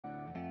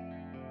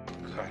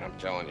God, I'm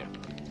telling you,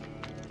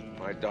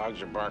 my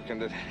dogs are barking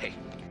today.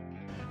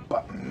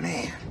 But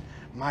man,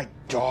 my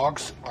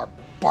dogs are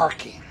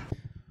barking.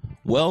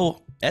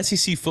 Well,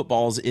 SEC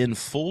football's in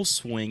full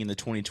swing in the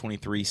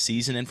 2023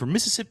 season, and for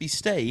Mississippi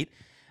State,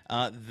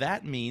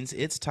 that means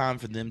it's time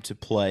for them to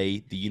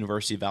play the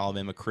University of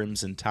Alabama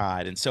Crimson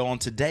Tide. And so on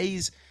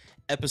today's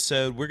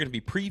episode, we're going to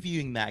be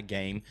previewing that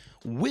game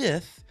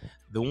with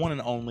the one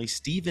and only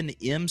Stephen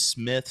M.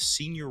 Smith,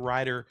 senior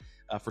writer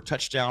for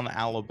Touchdown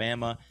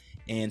Alabama.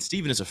 And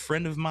Stephen is a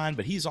friend of mine,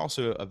 but he's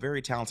also a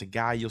very talented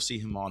guy. You'll see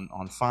him on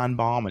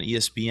Finebaum and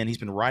ESPN. He's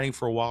been writing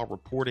for a while,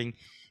 reporting,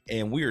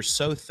 and we are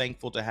so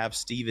thankful to have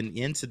Stephen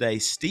in today.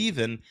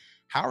 Stephen,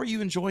 how are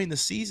you enjoying the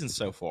season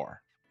so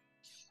far?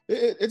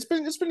 It's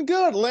been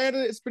good,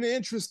 Landon. It's been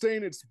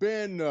interesting. It's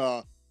been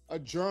a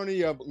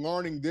journey of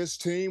learning this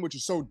team, which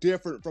is so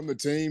different from the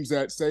teams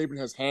that Saban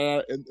has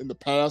had in the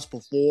past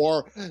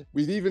before.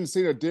 We've even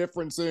seen a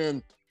difference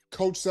in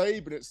Coach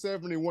Saban at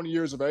 71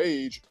 years of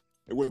age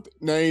with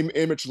name,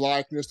 image,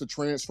 likeness, the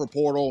transfer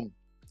portal.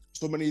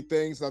 So many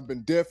things have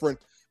been different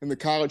in the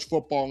college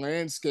football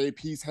landscape.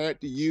 He's had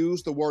to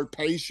use the word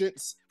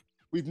patience.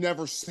 We've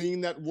never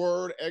seen that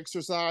word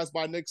exercised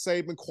by Nick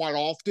Saban quite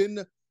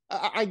often.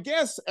 I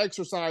guess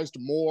exercised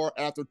more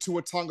after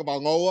Tua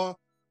Tagovailoa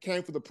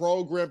came for the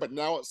program, but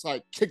now it's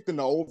like kicked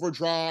into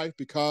overdrive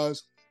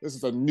because this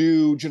is a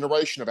new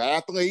generation of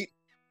athlete.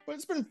 But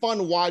it's been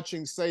fun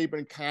watching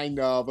Saban kind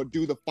of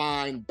do the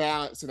fine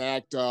balancing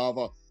act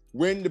of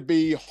when to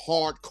be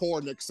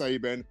hardcore Nick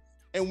Saban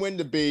and when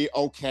to be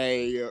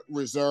okay,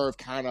 reserve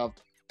kind of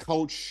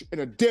coach in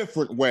a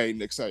different way,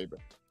 Nick Saban.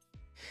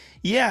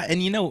 Yeah,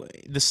 and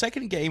the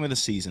second game of the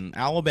season,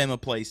 Alabama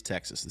plays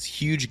Texas. This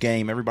huge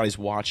game, everybody's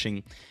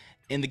watching,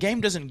 and the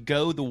game doesn't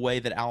go the way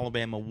that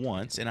Alabama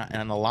wants. And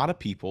a lot of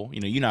people,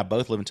 you and I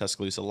both live in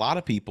Tuscaloosa. A lot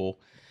of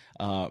people,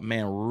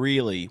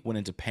 really went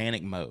into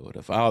panic mode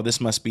of, oh, this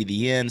must be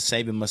the end.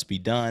 Saban must be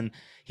done.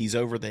 He's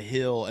over the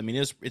hill. I mean,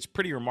 it's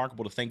pretty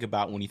remarkable to think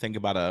about when you think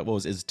about a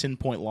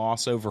 10-point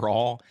loss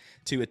overall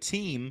to a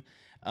team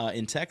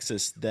in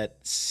Texas that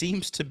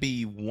seems to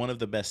be one of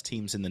the best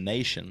teams in the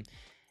nation.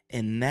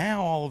 And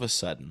now, all of a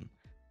sudden,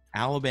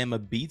 Alabama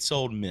beats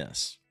Ole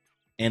Miss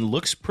and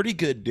looks pretty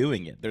good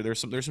doing it. There's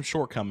some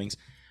shortcomings,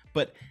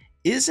 but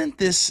isn't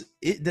this?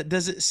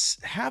 Does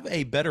it have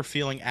a better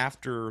feeling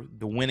after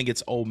the win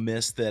against Ole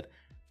Miss that,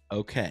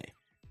 okay,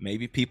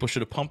 maybe people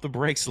should have pumped the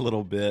brakes a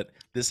little bit?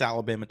 This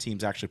Alabama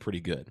team's actually pretty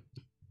good.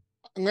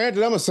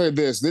 Landon, I'm gonna say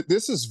this.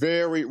 This is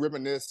very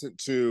reminiscent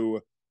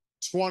to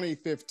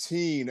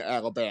 2015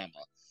 Alabama.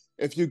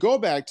 If you go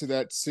back to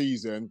that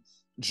season,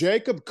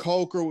 Jacob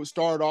Coker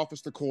started off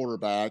as the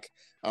quarterback.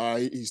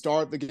 He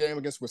started the game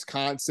against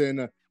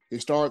Wisconsin. He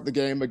started the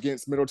game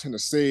against Middle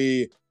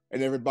Tennessee.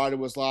 And everybody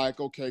was like,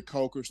 okay,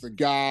 Coker's the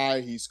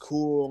guy. He's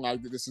cool.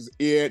 Like, this is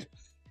it.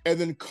 And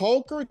then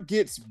Coker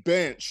gets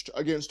benched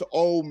against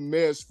Ole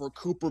Miss for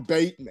Cooper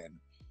Bateman.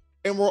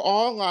 And we're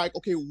all like,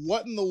 okay,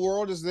 what in the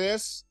world is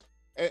this?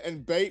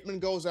 And Bateman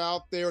goes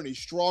out there and he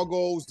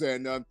struggles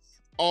and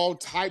all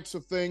types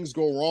of things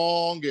go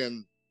wrong.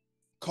 And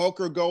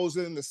Coker goes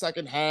in the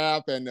second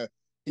half and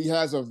he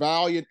has a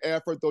valiant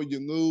effort, though you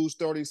lose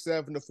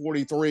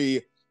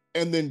 37-43.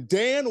 And then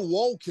Dan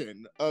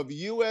Wolken of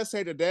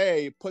USA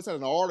Today puts out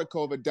an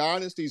article, "The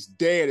dynasty's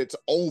dead, it's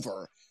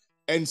over."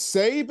 And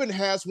Saban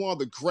has one of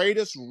the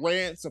greatest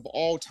rants of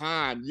all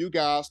time. You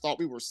guys thought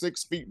we were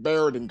 6 feet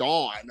buried and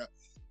gone.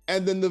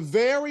 And then the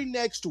very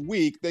next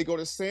week, they go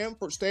to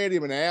Sanford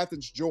Stadium in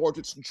Athens, Georgia.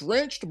 It's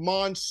drenched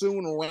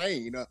monsoon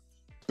rain.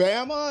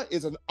 Bama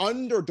is an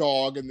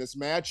underdog in this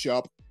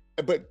matchup,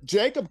 but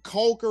Jacob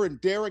Coker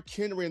and Derrick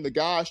Henry and the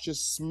guys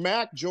just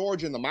smacked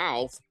Georgia in the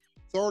mouth,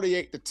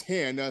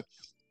 38-10,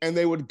 and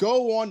they would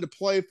go on to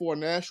play for a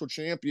national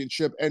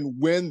championship and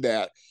win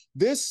that.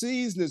 This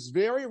season is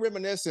very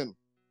reminiscent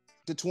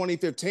to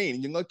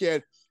 2015. You look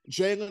at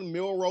Jalen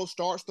Milroe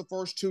starts the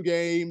first 2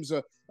 games.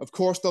 Of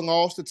course, the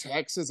loss to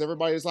Texas.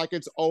 Everybody's like,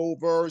 it's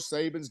over.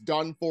 Saban's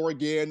done for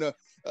again.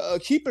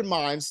 Keep in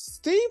mind,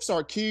 Steve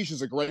Sarkisian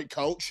is a great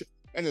coach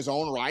in his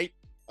own right.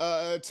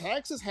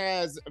 Texas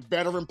has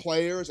veteran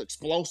players,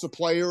 explosive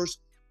players.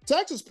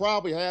 Texas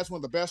probably has one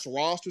of the best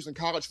rosters in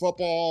college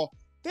football.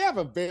 They have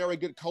a very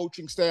good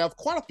coaching staff.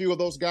 Quite a few of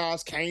those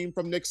guys came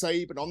from Nick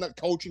Saban on that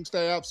coaching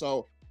staff,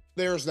 so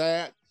there's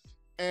that.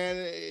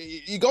 And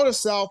you go to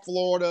South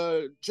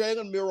Florida,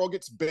 Jalen Milroe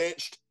gets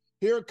benched.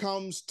 Here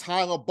comes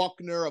Tyler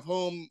Buckner, of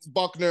whom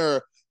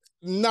Buckner,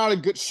 not a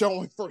good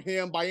showing for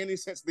him by any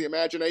sense of the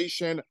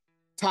imagination.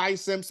 Ty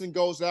Simpson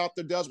goes out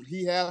there, does what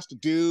he has to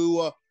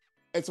do.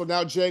 And so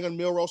now Jalen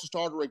Milroe's a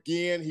starter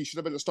again. He should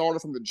have been a starter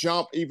from the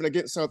jump, even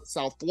against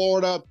South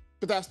Florida.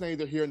 But that's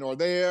neither here nor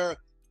there.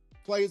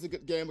 Plays a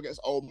good game against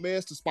Ole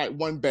Miss despite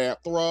one bad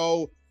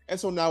throw. And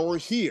so now we're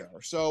here.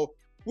 So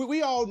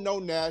we all know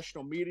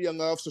national media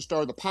loves to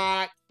stir the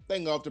pot. They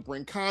love to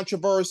bring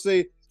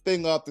controversy. They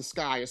love the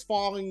sky is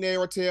falling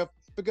narrative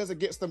because it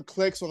gets them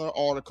clicks on their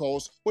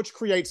articles, which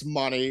creates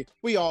money.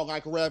 We all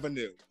like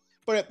revenue.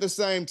 But at the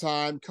same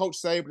time, Coach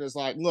Saban is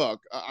like,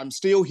 look, I'm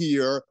still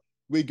here.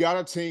 We got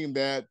a team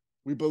that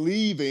we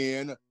believe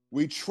in,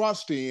 we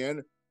trust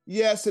in.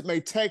 Yes, it may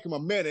take them a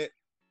minute,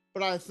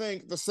 but I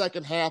think the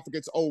second half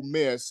against Ole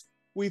Miss,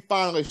 we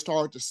finally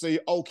start to see,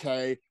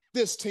 okay,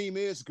 this team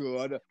is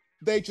good.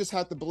 They just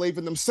have to believe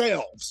in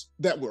themselves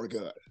that we're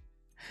good.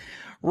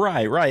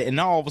 Right, right. And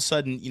now all of a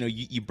sudden,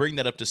 you bring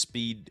that up to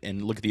speed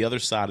and look at the other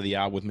side of the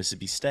aisle with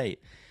Mississippi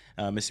State.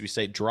 Mississippi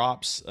State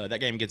drops that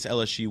game against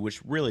LSU,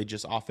 which really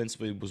just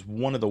offensively was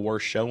one of the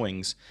worst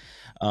showings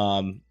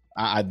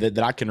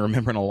that I can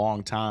remember in a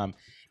long time.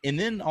 And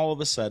then all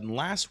of a sudden,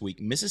 last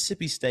week,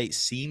 Mississippi State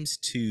seems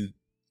to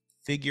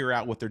figure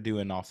out what they're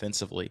doing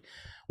offensively.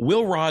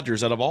 Will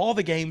Rogers, out of all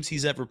the games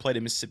he's ever played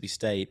at Mississippi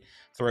State,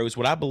 throws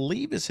what I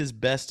believe is his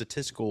best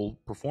statistical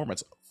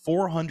performance,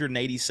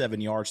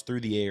 487 yards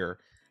through the air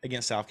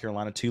against South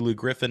Carolina. Tulu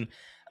Griffin,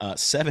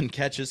 7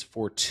 catches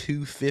for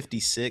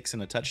 256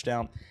 and a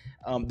touchdown.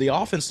 The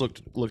offense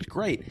looked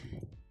great.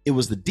 It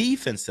was the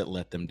defense that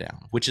let them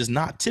down, which is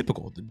not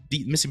typical.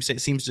 Mississippi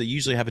State seems to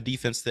usually have a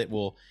defense that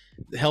will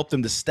help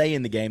them to stay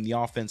in the game. The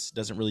offense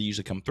doesn't really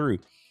usually come through.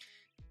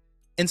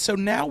 And so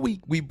now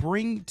we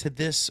bring to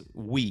this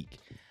week.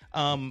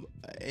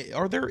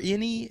 Are there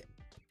any,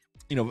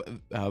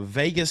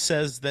 Vegas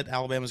says that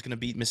Alabama's going to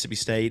beat Mississippi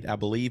State, I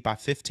believe, by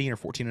 15 or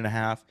 14 and a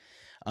half.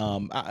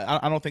 I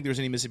don't think there's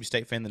any Mississippi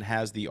State fan that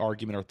has the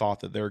argument or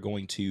thought that they're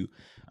going to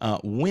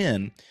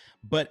win.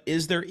 But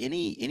is there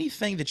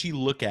anything that you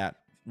look at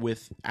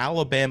with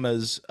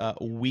Alabama's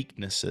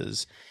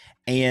weaknesses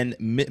and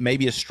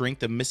maybe a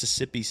strength of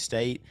Mississippi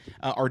State?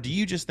 Or do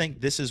you just think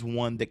this is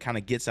one that kind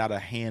of gets out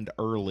of hand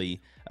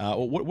early?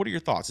 What are your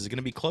thoughts? Is it going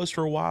to be close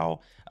for a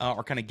while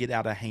or kind of get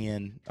out of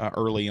hand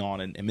early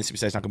on and Mississippi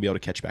State's not going to be able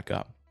to catch back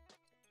up?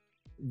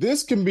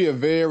 This can be a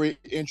very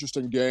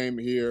interesting game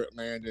here,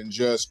 Landon,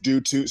 just due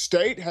to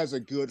State has a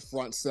good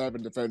front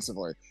seven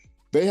defensively.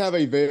 They have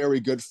a very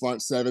good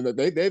front seven. That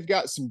they've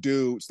got some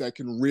dudes that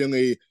can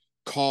really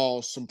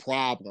cause some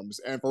problems.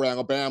 And for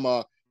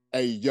Alabama,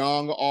 a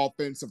young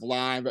offensive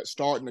line that's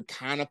starting to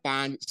kind of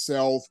find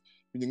itself.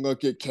 When you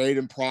look at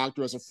Caden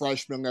Proctor as a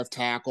freshman left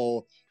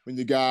tackle, when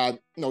you got,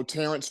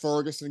 Terrence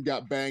Ferguson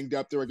got banged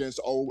up there against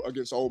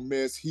Ole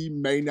Miss, he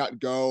may not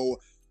go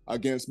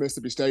against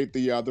Mississippi State,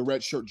 the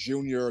redshirt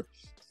junior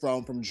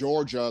from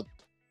Georgia.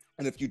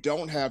 And if you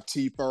don't have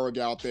T. Ferg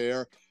out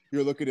there,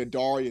 you're looking at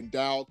Darian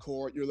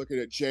Dalcourt, you're looking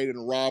at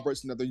Jaden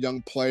Roberts, another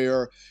young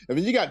player. I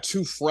mean, you got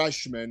 2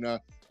 freshmen,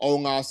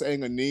 Olas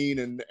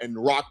Enganine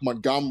and Rock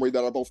Montgomery,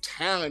 that are both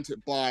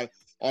talented, but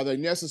are they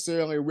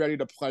necessarily ready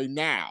to play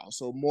now?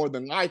 So more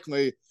than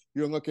likely,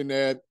 you're looking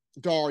at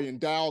Darian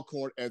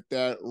Dalcourt at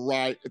that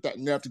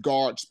left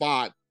guard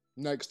spot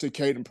next to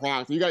Caden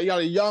Proctor. You got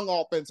a young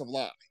offensive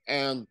line.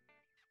 And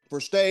for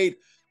State,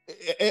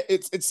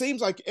 it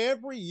seems like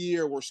every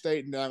year where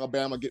State and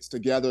Alabama gets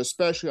together,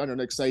 especially under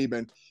Nick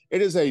Saban,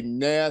 it is a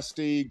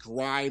nasty,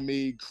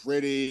 grimy,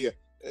 gritty.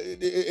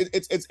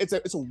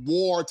 It's a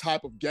war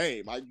type of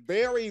game. Like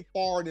very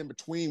far and in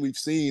between, we've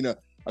seen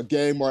a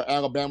game where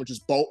Alabama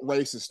just boat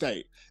races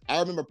State. I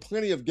remember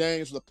plenty of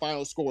games where the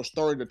final score was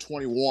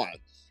 30-21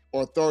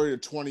 or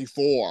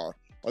 30-24.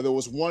 Or there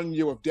was one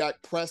year with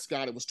Dak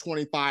Prescott, it was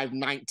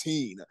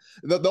 25-19.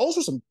 Those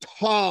were some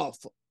tough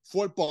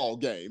football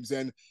games.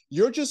 And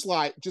you're just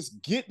like,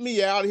 just get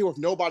me out of here with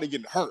nobody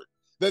getting hurt.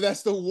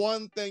 That's the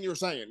one thing you're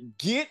saying.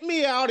 Get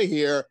me out of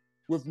here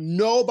with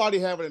nobody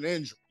having an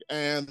injury.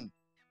 And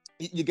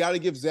you got to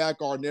give Zach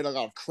Arnett a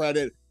lot of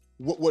credit.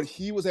 What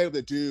he was able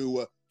to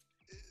do,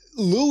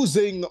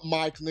 losing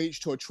Mike Leach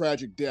to a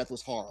tragic death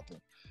was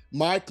horrible.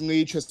 Mike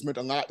Leach has meant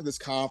a lot to this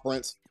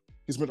conference.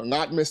 He's meant a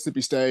lot to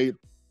Mississippi State.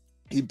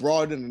 He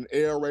brought in an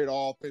air raid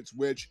offense,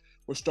 which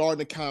was starting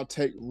to kind of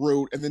take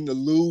root. And then to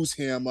lose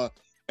him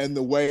and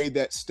the way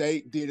that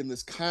State did in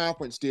this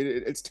conference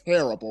it's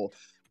terrible.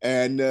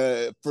 And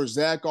for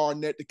Zach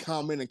Arnett to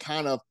come in and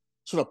kind of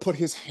sort of put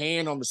his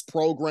hand on this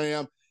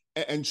program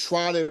and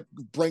try to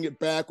bring it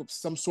back with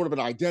some sort of an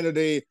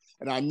identity.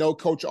 And I know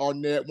Coach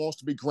Arnett wants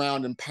to be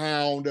ground and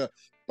pound,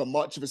 but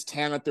much of his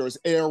talent there is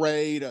air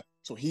raid.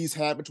 So he's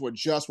having to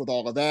adjust with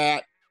all of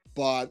that.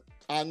 But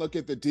I look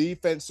at the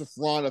defensive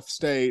front of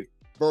State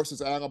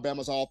versus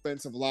Alabama's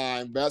offensive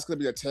line. That's going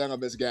to be the tale of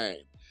this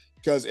game.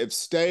 Because if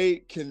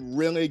State can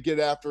really get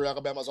after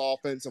Alabama's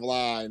offensive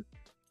line,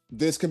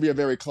 this can be a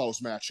very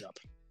close matchup.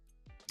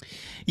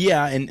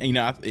 Yeah, and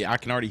I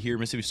can already hear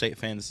Mississippi State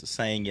fans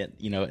saying it.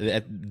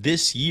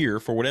 This year,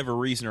 for whatever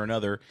reason or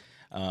another,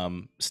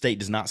 State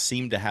does not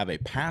seem to have a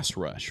pass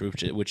rush,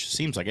 which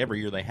seems like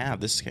every year they have.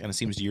 This kind of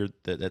seems the year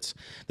that's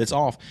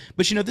off.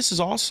 But this is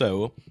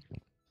also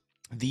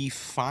the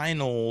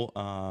final.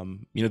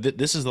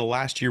 This is the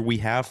last year we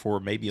have for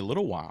maybe a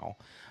little while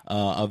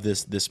of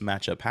this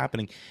matchup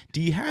happening.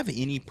 Do you have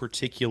any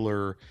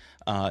particular?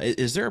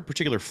 Is there a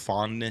particular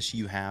fondness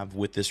you have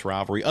with this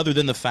rivalry, other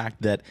than the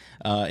fact that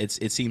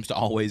it seems to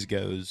always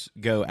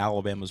go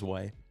Alabama's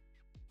way?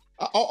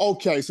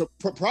 Okay, so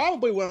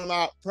probably one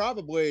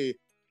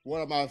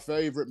of my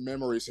favorite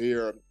memories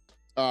here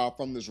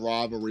from this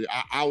rivalry.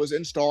 I was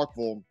in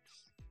Starkville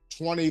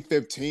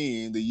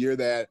 2015, the year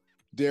that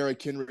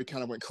Derrick Henry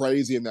kind of went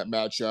crazy in that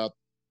matchup.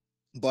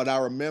 But I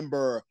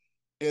remember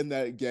in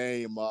that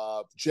game,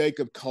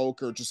 Jacob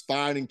Coker just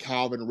finding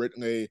Calvin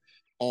Ridley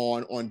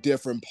on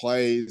different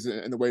plays,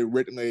 and the way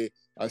Ridley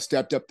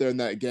stepped up there in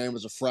that game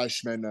as a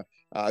freshman.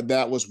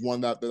 That was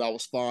one that I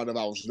was fond of.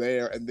 I was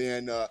there. And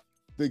then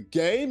the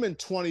game in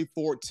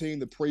 2014,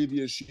 the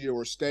previous year,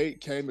 where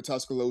State came to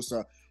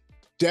Tuscaloosa,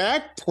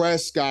 Dak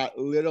Prescott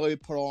literally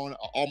put on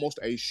almost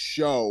a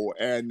show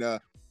and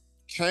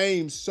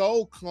came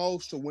so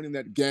close to winning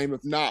that game,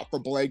 if not for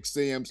Blake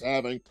Sims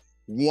having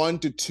 1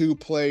 to 2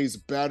 plays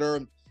better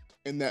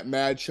in that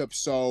matchup.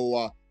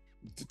 So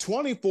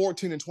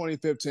 2014 and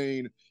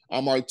 2015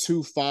 are my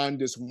two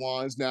fondest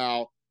ones.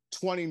 Now,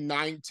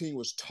 2019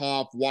 was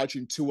tough,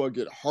 watching Tua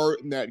get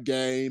hurt in that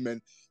game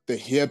and the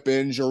hip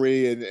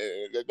injury, and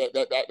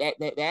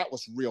that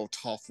was real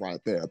tough right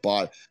there.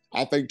 But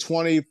I think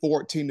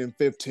 2014 and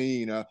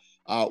 15,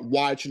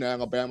 watching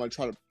Alabama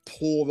try to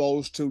pull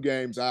those two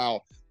games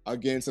out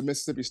against a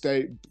Mississippi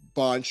State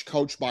bunch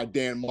coached by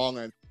Dan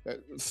Mullen, that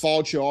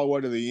fought you all the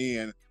way to the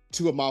end,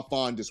 two of my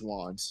fondest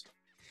ones.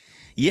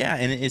 Yeah,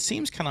 and it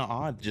seems kind of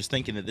odd just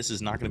thinking that this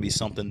is not going to be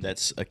something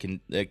that's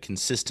a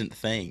consistent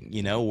thing,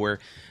 where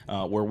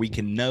we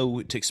can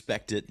know to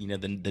expect it,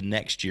 the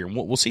next year. And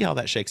we'll see how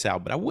that shakes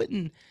out. But I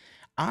wouldn't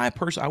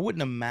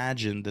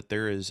imagine that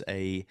there is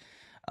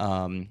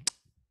that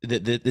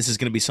this is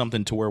going to be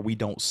something to where we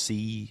don't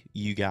see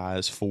you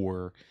guys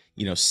for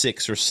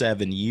 6 or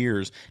 7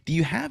 years. Do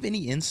you have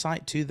any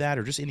insight to that,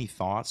 or just any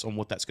thoughts on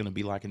what that's going to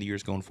be like in the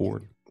years going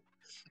forward?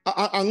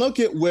 I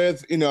look at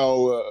with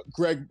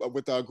Greg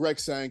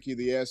Sankey,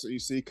 the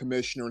SEC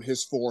commissioner, and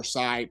his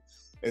foresight,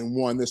 and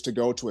wanting this to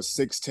go to a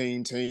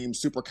 16-team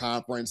super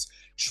conference,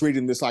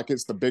 treating this like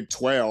it's the Big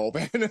 12,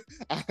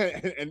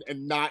 and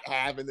not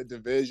having the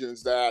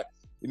divisions that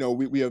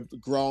we have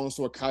grown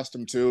so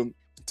accustomed to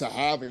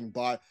having.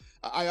 But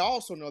I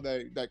also know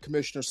that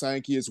Commissioner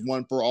Sankey is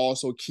one for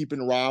also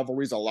keeping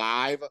rivalries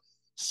alive.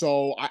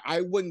 So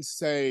I wouldn't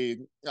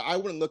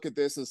look at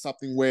this as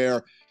something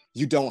where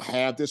you don't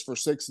have this for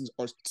 6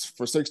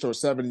 or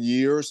 7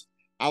 years.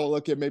 I would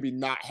look at maybe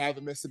not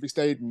having Mississippi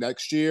State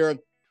next year,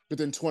 but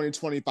then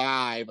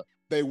 2025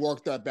 they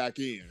work that back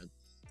in,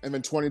 and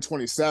then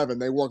 2027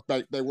 they work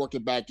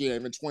it back in,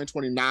 and then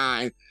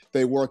 2029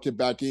 they work it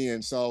back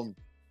in. So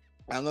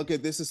I look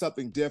at this as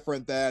something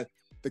different that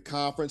the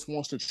conference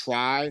wants to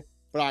try,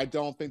 but I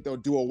don't think they'll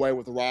do away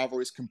with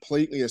rivalries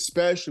completely,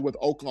 especially with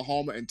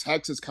Oklahoma and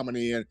Texas coming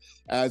in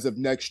as of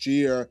next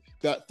year.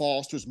 That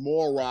fosters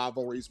more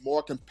rivalries,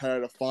 more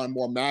competitive fun,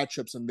 more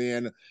matchups, and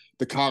then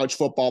the college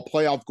football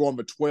playoff going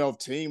to 12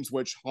 teams,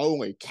 which,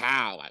 holy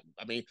cow,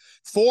 I mean,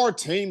 4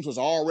 teams was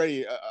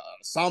already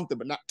something,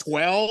 but not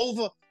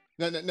 12?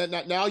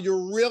 Now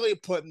you're really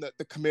putting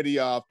the committee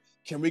of,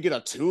 can we get a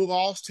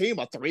 2-loss team,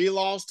 a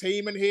 3-loss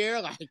team in here?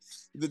 Like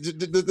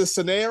the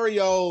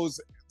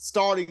scenarios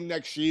starting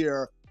next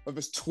year of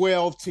this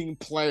 12-team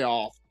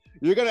playoff,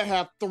 you're going to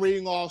have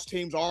 3-loss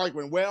teams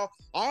arguing, well,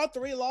 our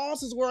 3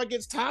 losses were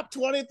against top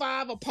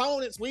 25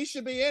 opponents. We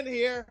should be in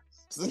here.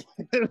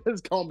 It's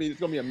gonna be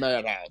a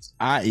madhouse.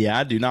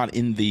 I do not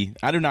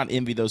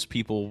envy those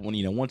people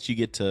when once you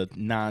get to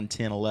 9,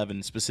 10,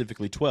 11,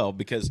 specifically 12,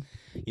 because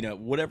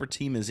whatever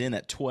team is in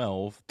at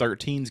 12,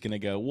 13 is going to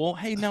go, well,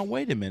 hey, now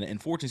wait a minute, and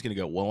 14 is going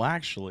to go, well,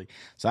 actually.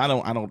 So I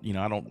don't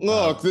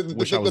look.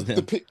 Wish I was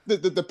them.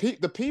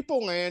 The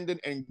people landing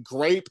in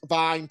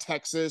Grapevine,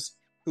 Texas,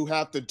 who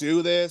have to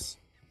do this,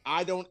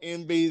 I don't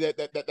envy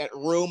that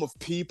room of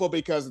people,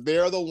 because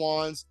they're the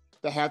ones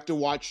that have to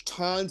watch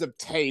tons of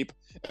tape,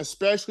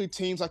 especially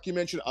teams like you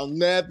mentioned,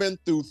 11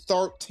 through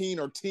 13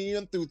 or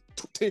 10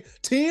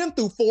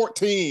 through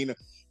 14,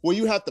 where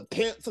you have to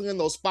pencil in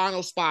those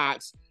final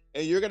spots,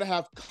 and you're going to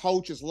have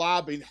coaches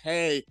lobbying,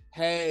 hey,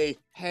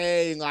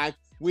 like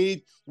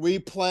we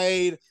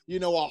played,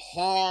 a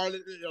hard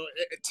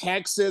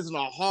Texas and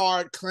a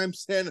hard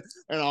Clemson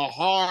and a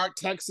hard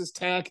Texas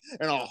Tech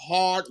and a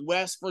hard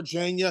West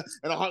Virginia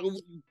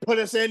and put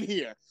us in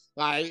here.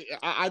 Like,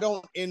 I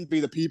don't envy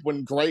the people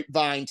in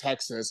Grapevine,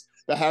 Texas,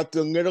 that have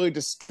to literally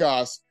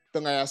discuss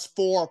the last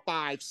 4 or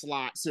 5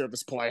 slots here of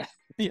this playoff.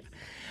 Yeah.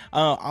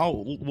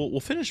 We'll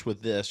finish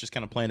with this, just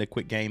kind of playing a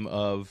quick game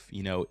of,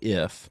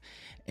 if.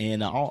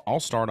 And I'll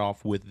start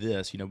off with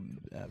this.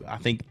 I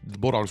think the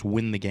Bulldogs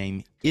win the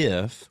game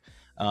if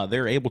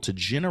they're able to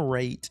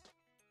generate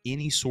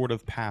any sort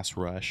of pass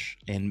rush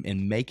and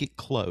make it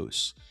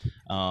close.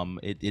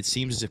 It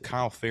seems as if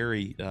Kyle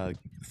Ferry,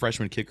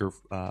 freshman kicker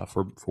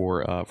for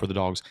the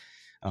Dogs,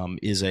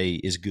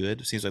 is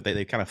good. It seems like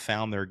they kind of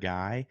found their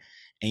guy,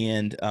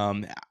 and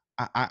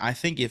I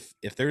think if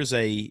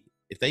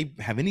they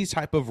have any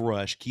type of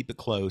rush, keep it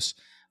close.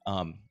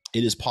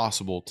 It is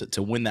possible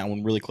to win that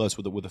one really close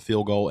with a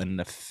field goal and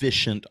an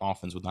efficient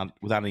offense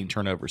without any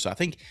turnovers. So I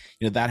think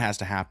that has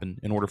to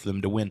happen in order for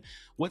them to win.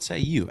 What say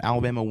you?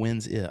 Alabama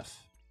wins if?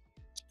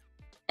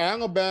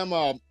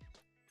 Alabama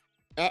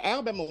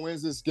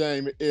wins this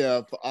game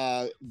if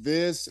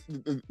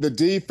the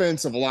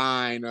defensive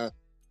line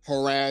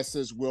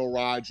harasses Will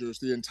Rogers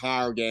the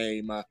entire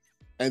game,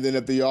 And then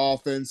if the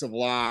offensive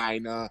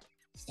line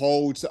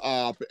holds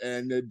up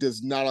and it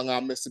does not allow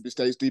Mississippi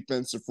State's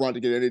defensive front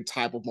to get any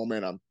type of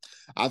momentum,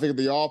 I think if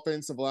the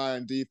offensive line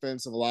and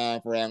defensive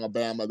line for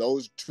Alabama,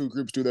 those two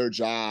groups do their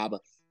job,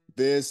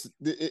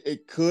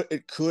 it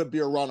could be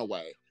a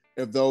runaway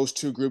if those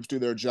two groups do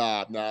their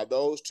job. Now,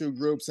 those two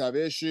groups have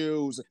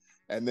issues,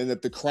 and then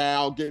if the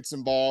crowd gets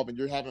involved and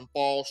you're having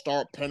false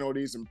start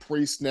penalties and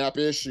pre-snap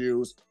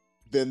issues,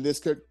 then this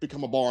could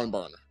become a barn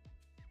burner.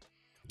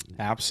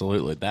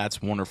 Absolutely.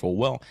 That's wonderful.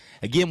 Well,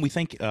 again, we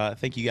thank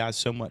you guys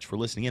so much for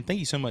listening in. Thank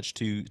you so much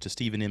to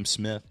Stephen M.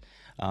 Smith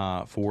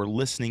for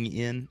listening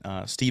in.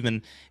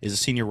 Stephen is a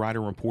senior writer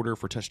and reporter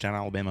for Touchdown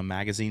Alabama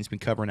magazine. He's been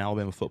covering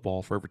Alabama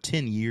football for over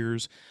 10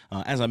 years.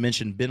 As I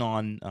mentioned, been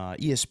on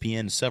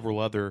ESPN and several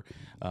other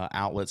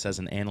outlets as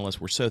an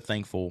analyst. We're so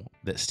thankful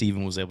that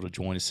Stephen was able to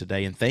join us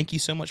today. And thank you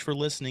so much for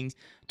listening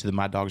to the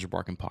My Dogs Are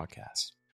Barking podcast.